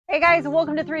Hey guys,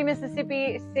 welcome to 3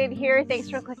 Mississippi. Sid here. Thanks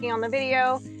for clicking on the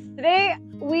video. Today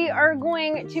we are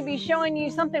going to be showing you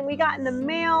something we got in the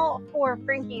mail for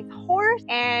Frankie's horse,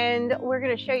 and we're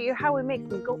going to show you how we make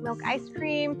some goat milk ice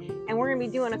cream, and we're going to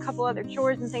be doing a couple other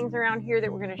chores and things around here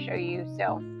that we're going to show you.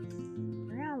 So,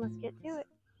 around, let's get to it.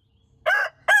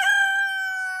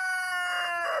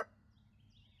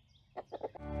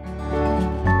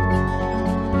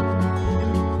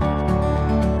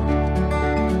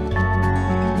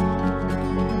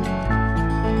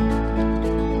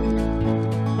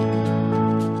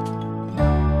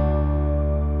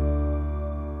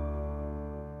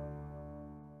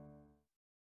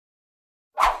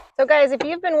 So guys, if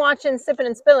you've been watching Sippin'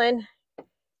 and Spillin',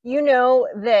 you know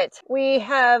that we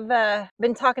have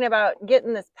been talking about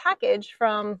getting this package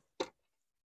from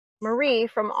Marie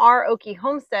from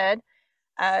OurOkieHomestead.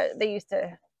 They used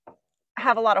to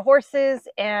have a lot of horses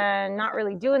and not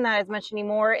really doing that as much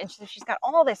anymore. And so she's got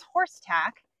all this horse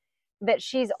tack that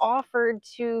she's offered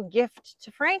to gift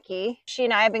to Frankie. She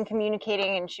and I have been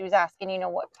communicating, and she was asking, you know,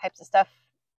 what types of stuff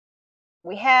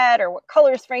we had or what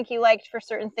colors Frankie liked for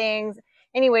certain things.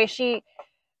 Anyway, she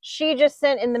just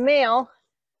sent in the mail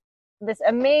this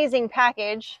amazing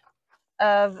package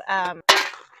of a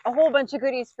whole bunch of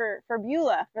goodies for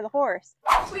Beulah, for the horse.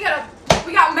 We got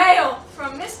mail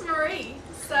from Miss Marie.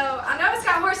 So I know it's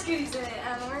got horse goodies in it,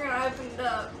 and we're gonna open it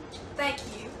up. Thank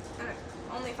you.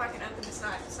 Only if I can open this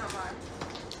knife. It's not mine.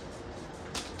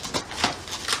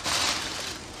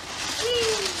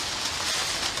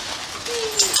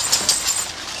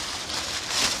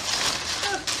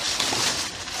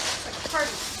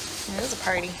 It is a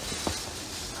party.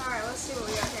 Alright, let's see what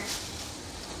we got here.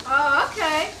 Oh,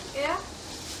 okay. Yeah.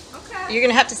 Okay. You're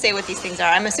going to have to say what these things are.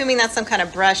 I'm assuming that's some kind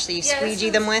of brush that you squeegee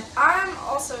them with. I'm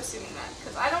also assuming that,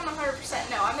 because I don't 100%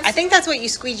 know. I think that's what you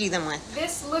squeegee them with.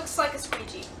 This looks like a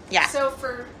squeegee. Yeah. So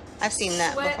for I've seen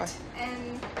that before.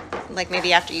 And like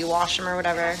maybe after you wash them or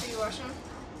whatever. After you wash them.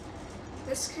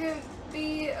 This could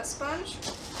be a sponge.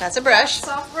 That's a brush.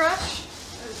 Soft brush.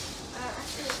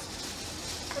 Actually,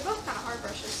 they're both kind of hard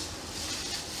brushes.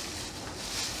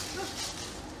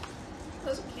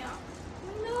 Those will count.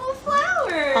 No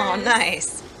flowers. Oh,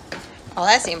 nice. Oh,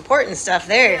 that's the important stuff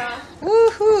there. Yeah.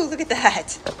 Woohoo! Look at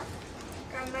that.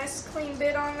 Got a nice clean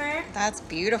bit on there. That's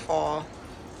beautiful.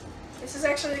 This is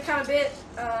actually the kind of bit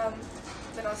that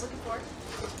I was looking for.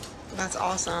 That's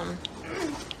awesome.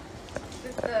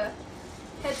 With the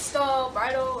headstall,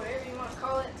 bridle, whatever you want to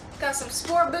call it. Got some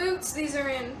sport boots. These are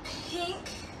in pink.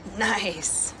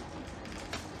 Nice.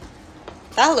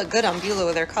 That'll look good on Beulah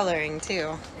with her coloring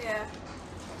too. Yeah.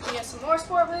 We got some more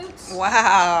sport boots.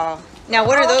 Wow. Now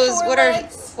what are those?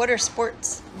 Legs. What are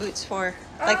sports boots for?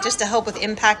 Like just to help with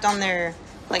impact on their,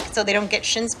 like so they don't get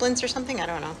shin splints or something? I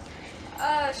don't know.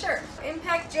 Sure.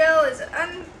 Impact Gel is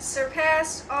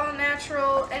unsurpassed,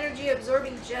 all-natural,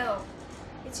 energy-absorbing gel.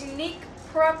 Its unique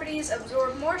properties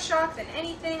absorb more shock than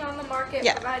anything on the market,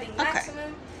 providing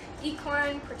maximum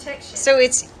equine protection. So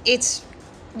it's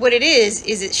what it is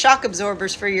it's shock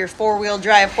absorbers for your 4-wheel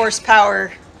drive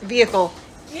horsepower vehicle.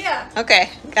 Yeah. Okay,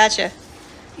 gotcha.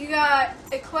 You got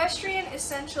Equestrian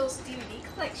Essentials DVD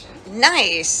collection.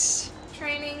 Nice.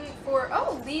 Training for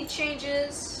lead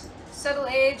changes, settle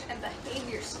age, and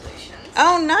behavior solutions.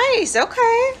 Oh, nice.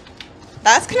 Okay.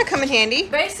 That's gonna come in handy.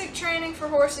 Basic training for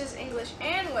horses, English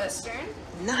and Western.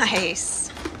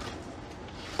 Nice.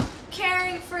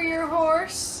 Caring for your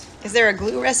horse. Is there a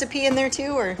glue recipe in there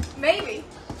too, or? Maybe.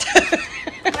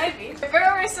 Maybe. A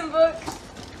barrel racing book.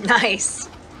 Nice.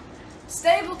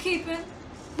 Stable keeping.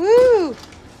 Woo.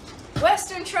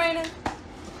 Western training.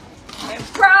 And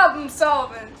problem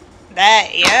solving.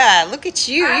 Yeah, look at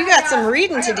you. You got some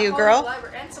reading to do, girl.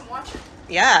 And some watching.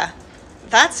 Yeah.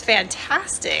 That's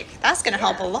fantastic. That's going to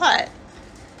help a lot.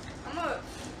 I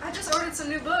just ordered some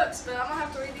new books, but I'm going to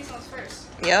have to read these ones first.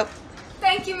 Yep.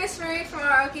 Thank you, Miss Marie from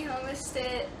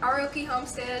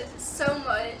OurOkieHomestead so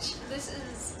much. This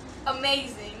is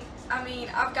amazing. I mean,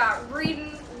 I've got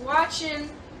reading, watching,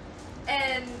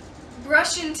 and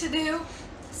brushing to do.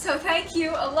 So thank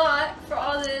you a lot for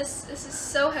all this. This is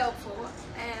so helpful.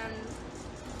 And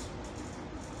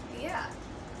yeah,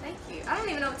 thank you. I don't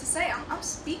even know what to say. I'm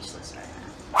speechless right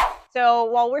now. So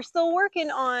while we're still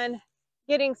working on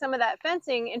getting some of that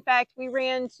fencing, in fact, we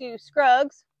ran to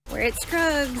Scruggs. We're at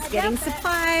Scruggs getting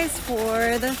supplies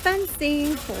for the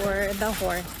fencing for the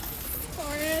horse.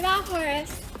 For the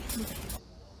horse.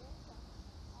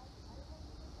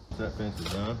 That fence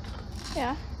is done.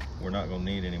 Yeah. We're not gonna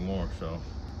need any more, so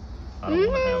I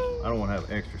don't want to have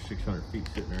extra 600 feet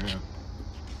sitting around.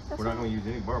 We're not gonna use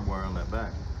any barbed wire on that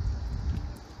back.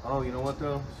 Oh, you know what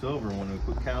though? Silver, when we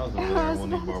put cows over there, we'll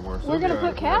need barbed wire. We're gonna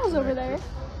put cows over there.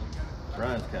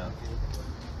 Brian's cows.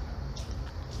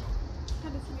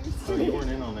 That is news So to me. you weren't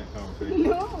in on that conversation.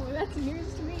 No, that's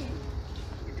news to me.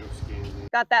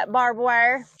 Got that barbed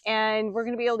wire, and we're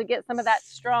going to be able to get some of that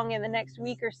strung in the next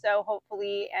week or so,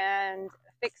 hopefully, and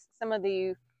fix some of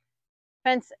the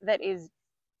fence that is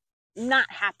not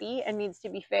happy and needs to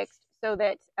be fixed so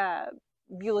that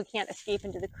Beulah can't escape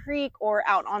into the creek or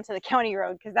out onto the county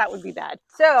road, because that would be bad.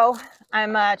 So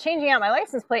I'm changing out my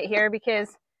license plate here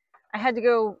because I had to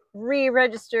go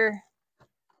re-register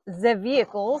the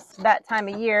vehicles that time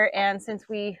of year, and since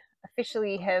we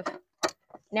officially have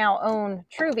now own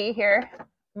Truby here,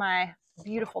 my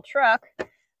beautiful truck,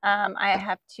 I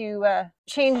have to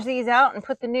change these out and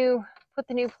put the new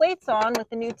plates on with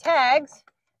the new tags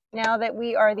now that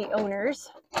we are the owners,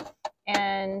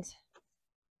 and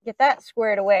get that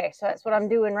squared away. So that's what I'm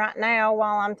doing right now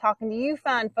while I'm talking to you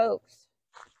fine folks.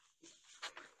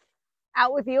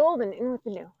 Out with the old and in with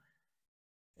the new.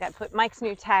 Got to put Mike's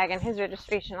new tag and his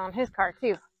registration on his car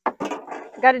too.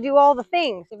 Got to do all the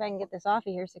things. See if I can get this off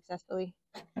of here successfully.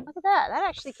 Look at that. That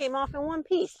actually came off in one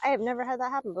piece. I have never had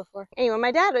that happen before. Anyway,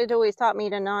 my dad had always taught me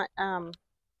to not,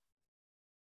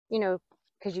 you know,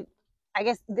 because I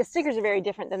guess the stickers are very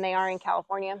different than they are in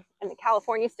California. And the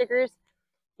California stickers,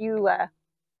 you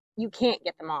can't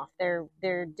get them off.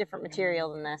 They're different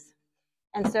material than this.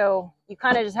 And so you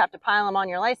kind of just have to pile them on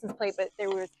your license plate. But there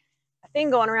was a thing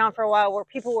going around for a while where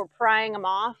people were prying them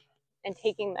off and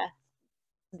taking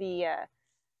the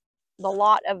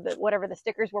lot of the whatever the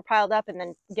stickers were piled up and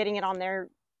then getting it on their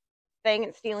thing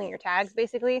and stealing your tags.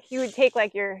 Basically, you would take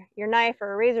like your knife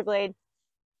or a razor blade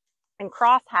and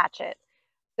cross hatch it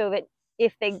so that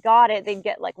if they got it, they'd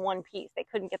get like one piece. They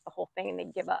couldn't get the whole thing and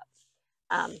they'd give up.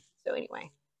 So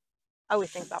anyway, I always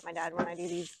think about my dad when I do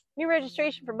these. New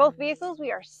registration for both vehicles.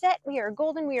 We are set. We are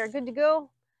golden. We are good to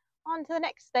go. On to the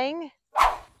next thing.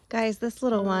 Guys, this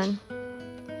little one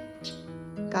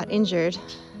got injured.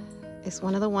 It's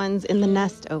one of the ones in the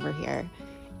nest over here,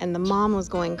 and the mom was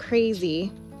going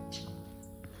crazy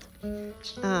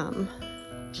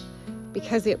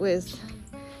because it was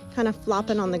kind of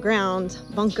flopping on the ground.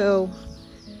 Bunko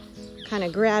kind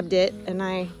of grabbed it and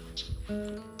I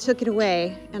took it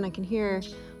away, and I can hear, I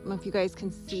don't know if you guys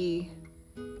can see,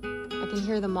 I can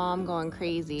hear the mom going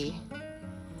crazy,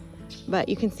 but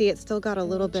you can see it's still got a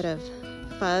little bit of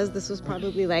fuzz. This was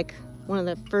probably like one of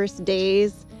the first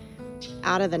days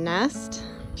out of the nest,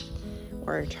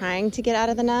 or trying to get out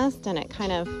of the nest, and it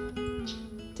kind of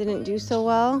didn't do so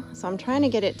well. So I'm trying to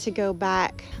get it to go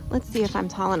back. Let's see if I'm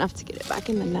tall enough to get it back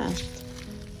in the nest.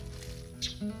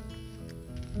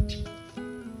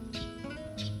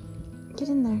 Get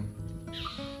in there.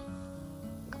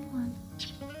 Come on.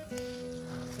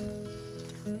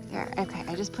 There, okay,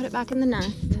 I just put it back in the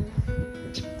nest.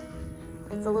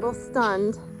 It's a little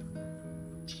stunned.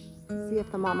 Let's see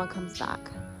if the mama comes back.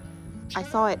 I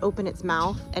saw it open its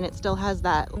mouth, and it still has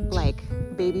that like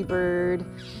baby bird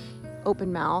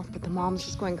open mouth, but the mom's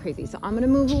just going crazy. So I'm gonna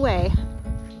move away.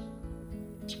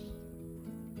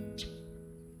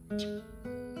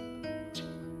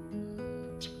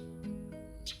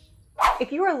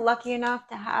 If you are lucky enough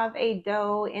to have a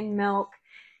doe in milk,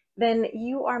 then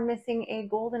you are missing a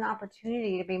golden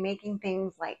opportunity to be making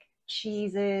things like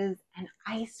cheeses and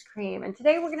ice cream. And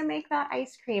today we're gonna make that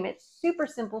ice cream. It's super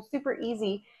simple, super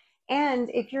easy. And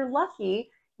if you're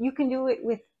lucky, you can do it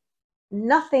with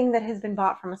nothing that has been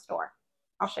bought from a store.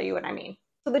 I'll show you what I mean.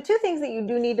 So the two things that you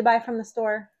do need to buy from the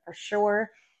store for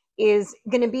sure is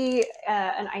going to be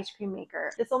an ice cream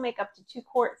maker. This will make up to 2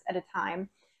 quarts at a time.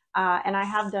 And I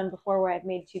have done before where I've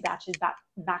made 2 batches back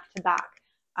to back.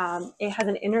 It has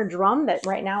an inner drum that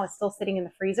right now is still sitting in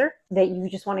the freezer that you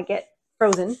just want to get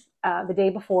frozen the day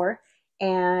before.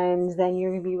 And then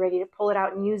you're going to be ready to pull it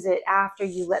out and use it after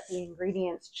you let the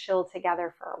ingredients chill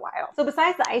together for a while. So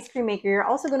besides the ice cream maker, you're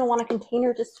also going to want a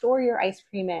container to store your ice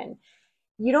cream in.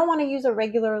 You don't want to use a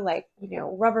regular, like, you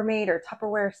know, Rubbermaid or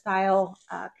Tupperware style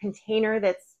container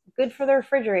that's good for the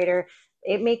refrigerator.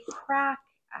 It may crack,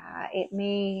 it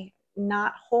may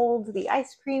not hold the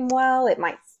ice cream well, it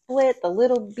might split, the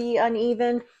lid will be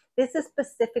uneven. This is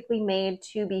specifically made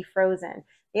to be frozen.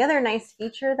 The other nice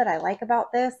feature that I like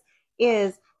about this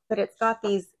is that it's got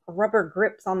these rubber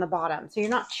grips on the bottom, so you're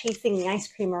not chasing the ice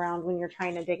cream around when you're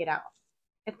trying to dig it out.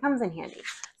 It comes in handy.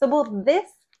 So both this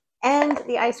and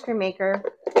the ice cream maker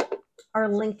are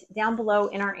linked down below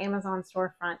in our Amazon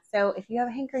storefront. So if you have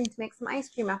a hankering to make some ice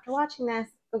cream after watching this,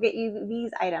 go get you these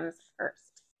items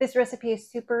first. This recipe is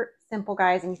super simple,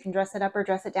 guys, and you can dress it up or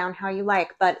dress it down how you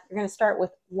like, but you're going to start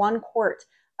with 1 quart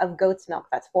of goat's milk.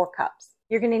 That's 4 cups.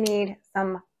 You're going to need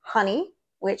some honey,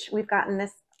 which we've gotten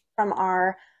this from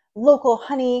our local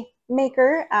honey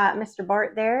maker, Mr.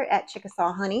 Bart there at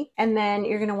Chickasaw Honey. And then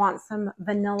you're going to want some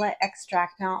vanilla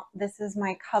extract. Now, this is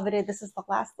my coveted, this is the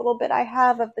last little bit I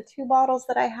have of the 2 bottles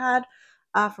that I had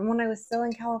from when I was still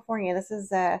in California. This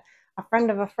is a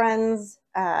friend of a friend's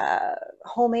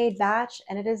homemade batch,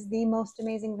 and it is the most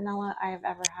amazing vanilla I have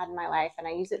ever had in my life. And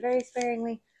I use it very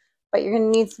sparingly, but you're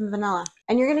going to need some vanilla.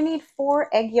 And you're going to need 4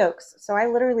 egg yolks. So I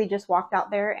literally just walked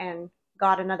out there and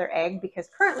got another egg because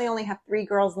currently I only have 3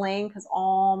 girls laying because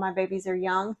all my babies are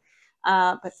young.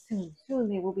 But soon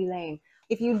they will be laying.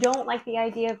 If you don't like the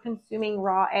idea of consuming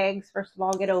raw eggs, first of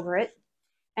all, get over it.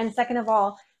 And second of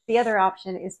all, the other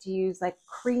option is to use like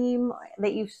cream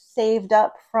that you've saved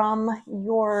up from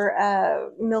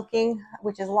your milking,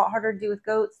 which is a lot harder to do with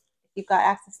goats. If you've got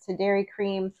access to dairy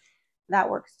cream, that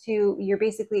works too. You're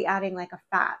basically adding like a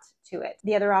fat to it.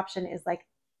 The other option is like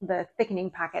the thickening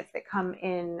packets that come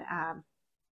in,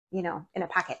 you know, in a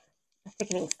packet, the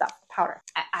thickening stuff, powder.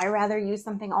 I rather use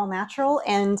something all natural,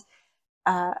 and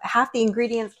half the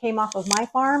ingredients came off of my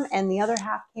farm and the other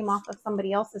half came off of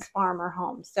somebody else's farm or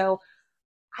home. So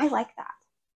I like that.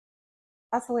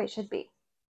 That's the way it should be.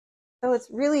 So it's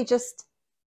really just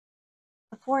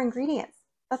the 4 ingredients.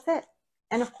 That's it.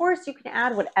 And of course you can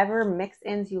add whatever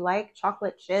mix-ins you like,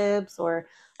 chocolate chips, or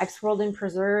I've swirled in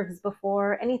preserves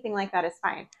before, anything like that is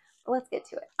fine. But let's get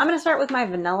to it. I'm going to start with my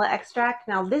vanilla extract.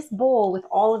 Now this bowl with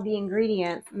all of the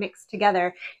ingredients mixed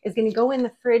together is going to go in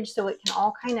the fridge so it can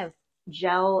all kind of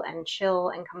gel and chill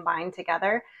and combine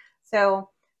together. So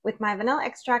with my vanilla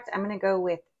extract, I'm going to go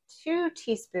with 2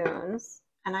 teaspoons,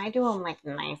 and I do them like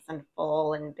nice and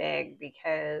full and big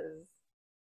because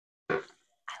I like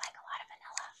a lot of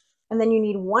vanilla. And then you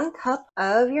need 1 cup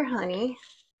of your honey.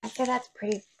 I'd say that's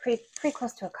pretty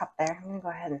close to a cup there. I'm going to go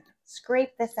ahead and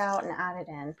scrape this out and add it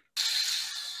in.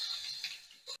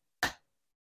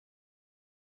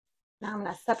 Now I'm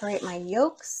going to separate my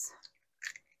yolks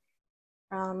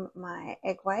from my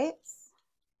egg whites.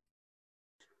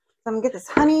 So I'm going to get this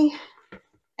honey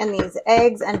and these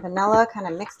eggs and vanilla kind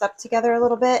of mixed up together a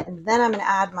little bit. And then I'm going to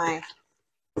add my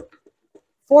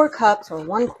 4 cups or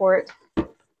 1 quart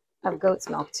of goat's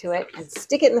milk to it and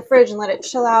stick it in the fridge and let it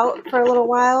chill out for a little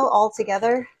while all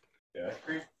together. Yeah, ice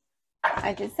cream?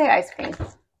 I did say ice cream.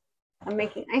 I'm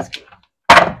making ice cream.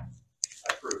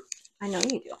 I know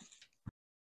you do.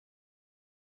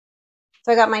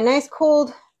 So I got my nice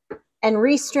cold and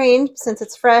restrained, since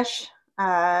it's fresh,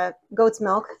 goat's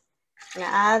milk. I'm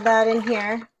going to add that in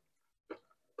here.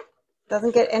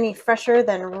 Doesn't get any fresher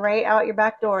than right out your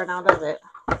back door now, does it?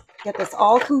 Get this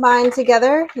all combined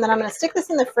together, and then I'm going to stick this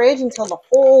in the fridge until the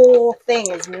whole thing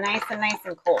is nice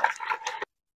and cold.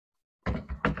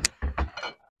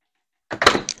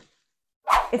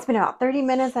 It's been about 30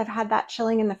 minutes. I've had that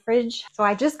chilling in the fridge. So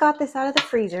I just got this out of the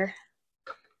freezer.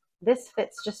 This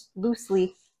fits just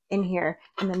loosely in here,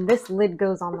 and then this lid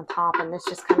goes on the top, and this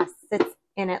just kind of sits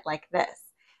in it like this.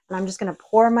 And I'm just going to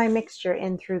pour my mixture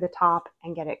in through the top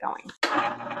and get it going.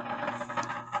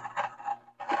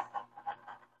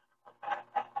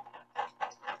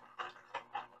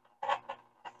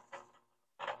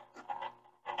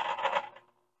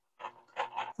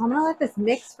 So I'm going to let this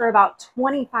mix for about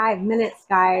 25 minutes,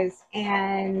 guys.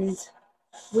 And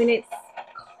when it's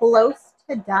close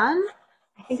to done,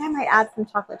 I think I might add some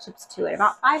chocolate chips to it.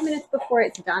 About 5 minutes before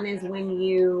it's done is when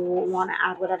you want to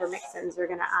add whatever mix-ins you're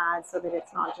going to add so that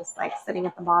it's not just like sitting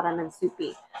at the bottom and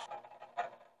soupy.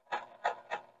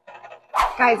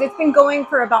 Guys, it's been going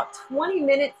for about 20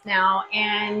 minutes now,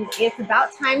 and it's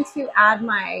about time to add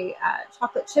my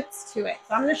chocolate chips to it.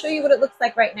 So I'm going to show you what it looks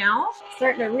like right now. It's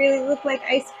starting to really look like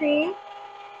ice cream.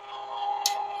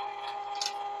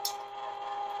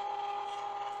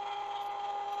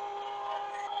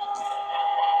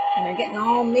 And they're getting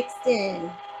all mixed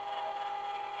in.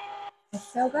 It's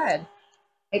so good.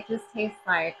 It just tastes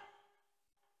like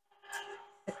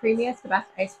the creamiest, the best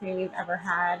ice cream you've ever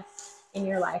had in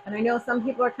your life. And I know some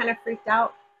people are kind of freaked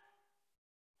out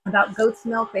about goat's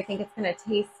milk. They think it's going to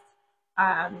taste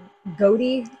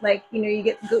goaty. Like, you know, you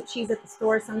get goat cheese at the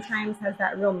store sometimes has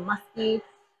that real musky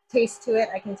taste to it.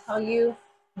 I can tell you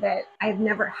that I've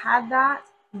never had that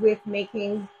with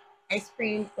making ice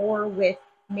cream or with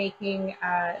making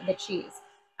the cheese.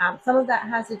 Some of that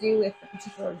has to do with the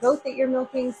particular goat that you're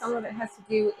milking. Some of it has to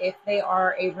do if they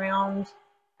are around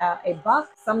a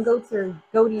buck. Some goats are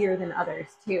goatier than others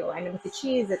too. And with the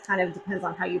cheese, it kind of depends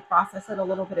on how you process it a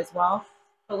little bit as well.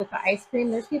 But with the ice cream,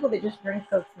 there's people that just drink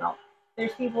goat's milk.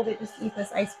 There's people that just eat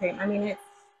this ice cream. I mean,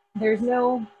 there's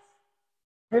no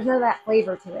that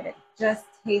flavor to it. It just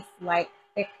tastes like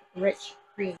thick, rich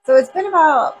cream. So it's been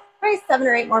about Probably 7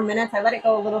 or 8 more minutes. I let it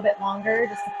go a little bit longer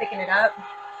just to thicken it up.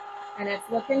 And it's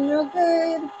looking real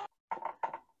good.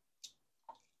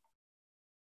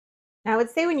 Now I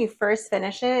would say when you first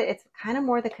finish it, it's kind of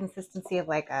more the consistency of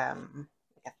like a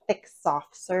thick,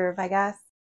 soft serve, I guess.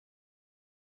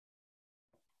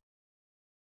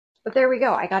 But there we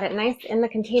go. I got it nice in the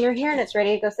container here, and it's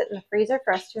ready to go sit in the freezer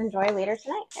for us to enjoy later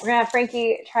tonight. We're going to have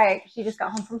Frankie try it because she just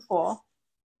got home from school.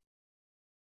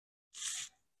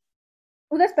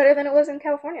 Well, that's better than it was in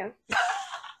California.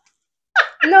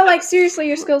 No, like, seriously,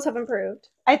 your skills have improved.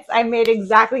 I made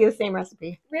exactly the same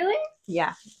recipe. Really?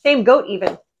 Yeah. Same goat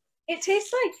even. It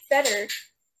tastes like better.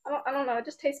 I don't know. It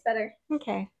just tastes better.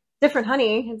 Okay. Different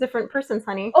honey. A different person's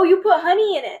honey. Oh, you put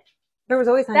honey in it. There was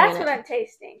always honey in it. That's what I'm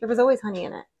tasting. There was always honey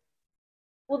in it.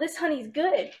 Well, this honey's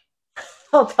good.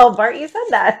 I'll tell Bart you said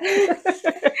that.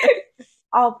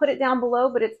 I'll put it down below,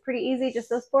 but it's pretty easy. Just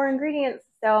those 4 ingredients.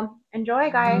 So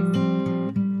enjoy, guys.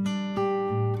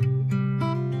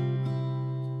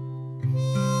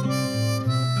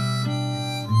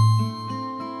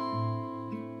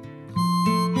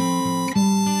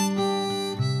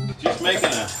 Just making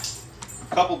a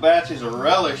couple batches of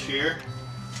relish here.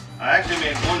 I actually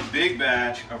made one big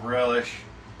batch of relish,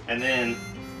 and then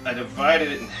I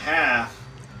divided it in half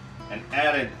and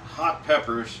added hot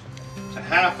peppers to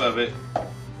half of it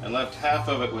and left half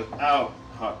of it without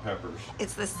hot peppers.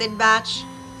 It's the Sid batch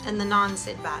and the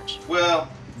non-Sid batch. Well,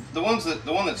 the one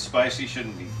that's spicy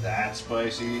shouldn't be that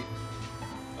spicy.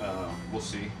 We'll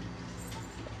see.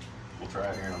 We'll try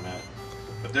it here in a minute.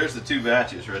 But there's the 2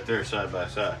 batches right there side by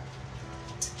side.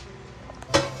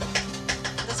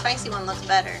 The spicy one looks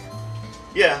better.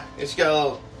 Yeah, it's got a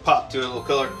little pop to it, a little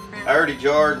color. I already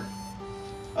jarred,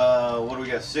 what do we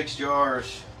got, 6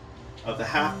 jars of the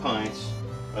half pints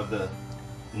of the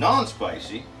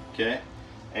non-spicy, okay?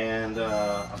 And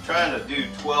I'm trying to do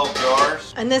 12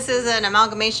 jars. And this is an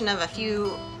amalgamation of a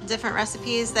few different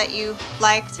recipes that you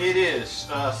liked? It is.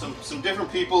 Some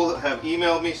different people have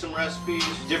emailed me some recipes.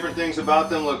 Different things about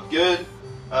them look good.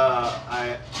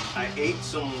 I ate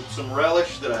some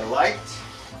relish that I liked.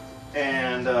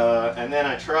 And then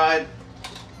I tried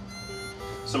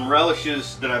some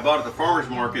relishes that I bought at the farmer's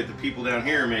market that people down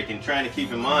here are making, trying to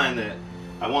keep in mind that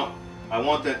I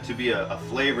want that to be a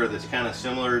flavor that's kind of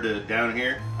similar to down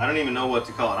here. I don't even know what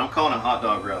to call it. I'm calling it hot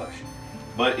dog relish.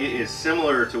 But it is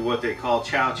similar to what they call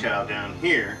chow chow down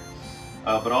here,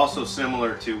 but also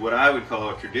similar to what I would call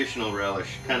a traditional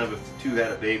relish, kind of if the 2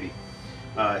 had a baby.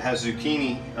 It has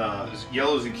zucchini,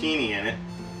 yellow zucchini in it.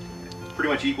 Pretty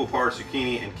much equal parts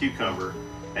zucchini and cucumber,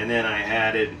 and then I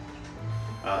added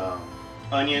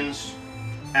onions,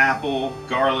 apple,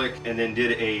 garlic, and then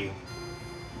did a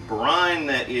brine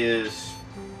that is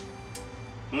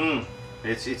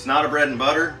it's not a bread and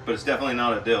butter, but it's definitely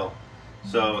not a dill.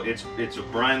 So it's a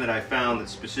brine that I found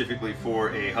that's specifically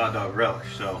for a hot dog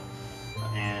relish. So,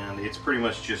 and it's pretty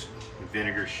much just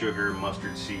vinegar, sugar,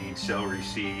 mustard seed, celery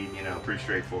seed, you know, pretty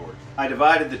straightforward. I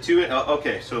divided the 2 in,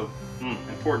 okay, so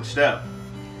important step.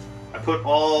 I put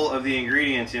all of the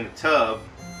ingredients in a tub,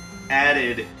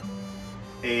 added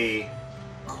a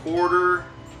 1/4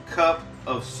 cup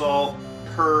of salt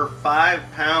per 5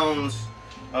 pounds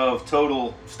of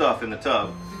total stuff in the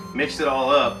tub, mixed it all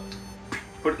up,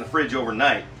 put it in the fridge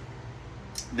overnight,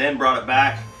 then brought it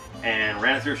back and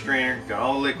ran it through a strainer, got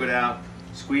all the liquid out,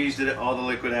 squeezed it, all the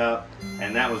liquid out,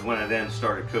 and that was when I then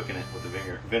started cooking it with the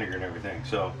vinegar and everything.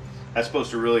 So that's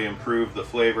supposed to really improve the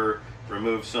flavor,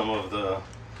 remove some of the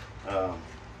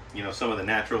you know, some of the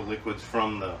natural liquids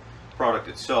from the product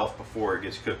itself before it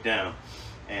gets cooked down,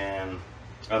 and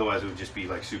otherwise it would just be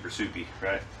like super soupy,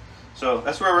 right? So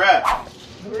that's where we're at.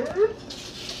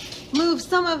 Move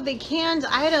some of the canned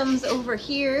items over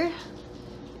here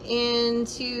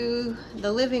into the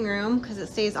living room because it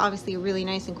stays obviously really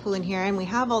nice and cool in here, and we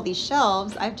have all these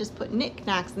shelves. I've just put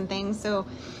knickknacks and things, so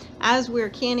as we're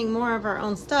canning more of our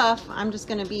own stuff, I'm just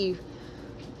going to be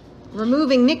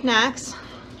removing knickknacks.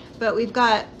 But we've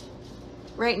got,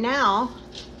 right now,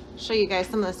 show you guys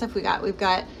some of the stuff we got. We've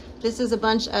got, this is a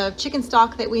bunch of chicken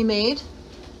stock that we made.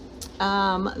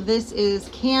 This is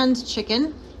canned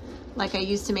chicken, like I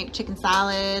used to make chicken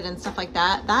salad and stuff like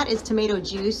that. That is tomato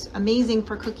juice, amazing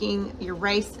for cooking your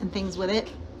rice and things with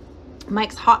it.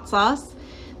 Mike's hot sauce.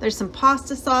 There's some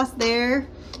pasta sauce there.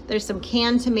 There's some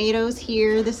canned tomatoes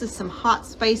here. This is some hot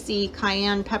spicy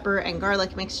cayenne pepper and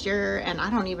garlic mixture, and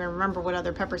I don't even remember what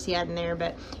other peppers he had in there,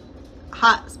 but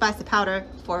hot spicy powder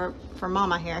for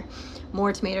mama here.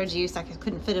 More tomato juice. I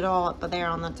couldn't fit it all up there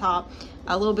on the top.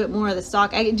 A little bit more of the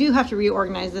stock. I do have to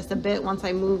reorganize this a bit once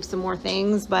I move some more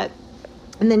things, but,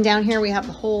 and then down here we have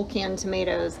the whole canned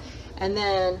tomatoes, and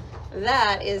then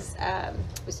that is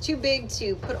was too big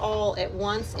to put all at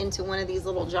once into one of these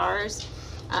little jars.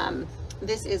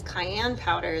 This is cayenne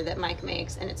powder that Mike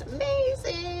makes, and it's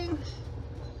amazing.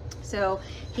 So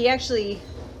he actually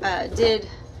did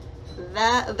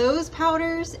those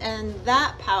powders and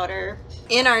that powder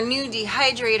in our new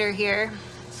dehydrator here.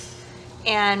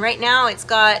 And right now it's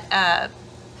got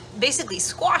basically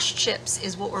squash chips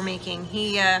is what we're making.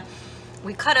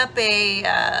 We cut up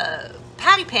a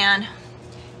patty pan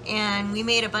and we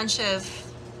made a bunch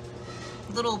of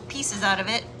little pieces out of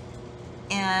it,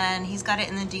 and he's got it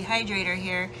in the dehydrator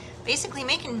here, basically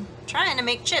trying to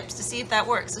make chips to see if that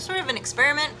works. It's sort of an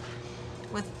experiment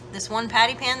with this one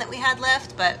patty pan that we had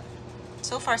left, but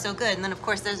so far so good. And then of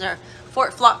course there's our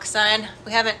Fort Flock sign.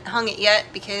 We haven't hung it yet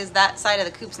because that side of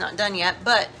the coop's not done yet,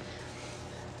 but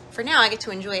for now I get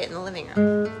to enjoy it in the living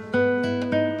room.